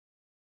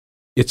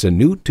It's a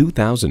new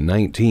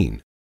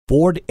 2019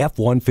 Ford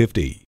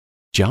F-150.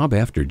 Job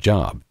after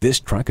job, this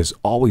truck is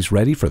always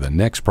ready for the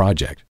next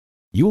project.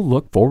 You'll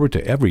look forward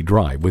to every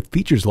drive with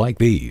features like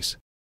these: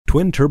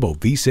 twin-turbo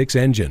V6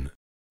 engine,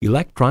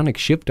 electronic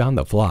shift on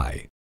the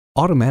fly,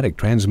 automatic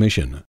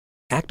transmission,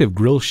 active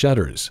grille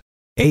shutters,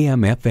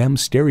 AM/FM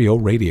stereo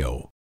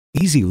radio,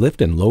 easy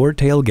lift and lower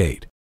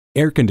tailgate,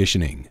 air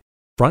conditioning,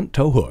 front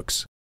tow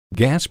hooks,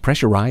 gas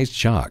pressurized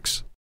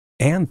shocks,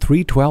 and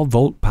 3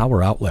 12-volt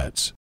power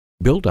outlets.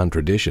 Built on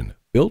tradition,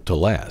 built to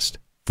last.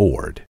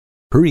 Ford.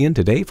 Hurry in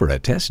today for a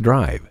test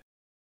drive.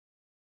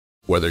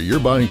 Whether you're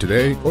buying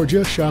today or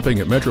just shopping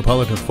at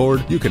Metropolitan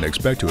Ford, you can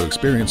expect to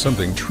experience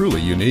something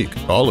truly unique.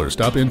 Call or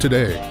stop in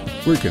today.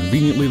 We're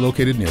conveniently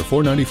located near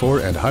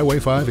 494 and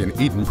Highway 5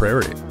 in Eden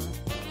Prairie.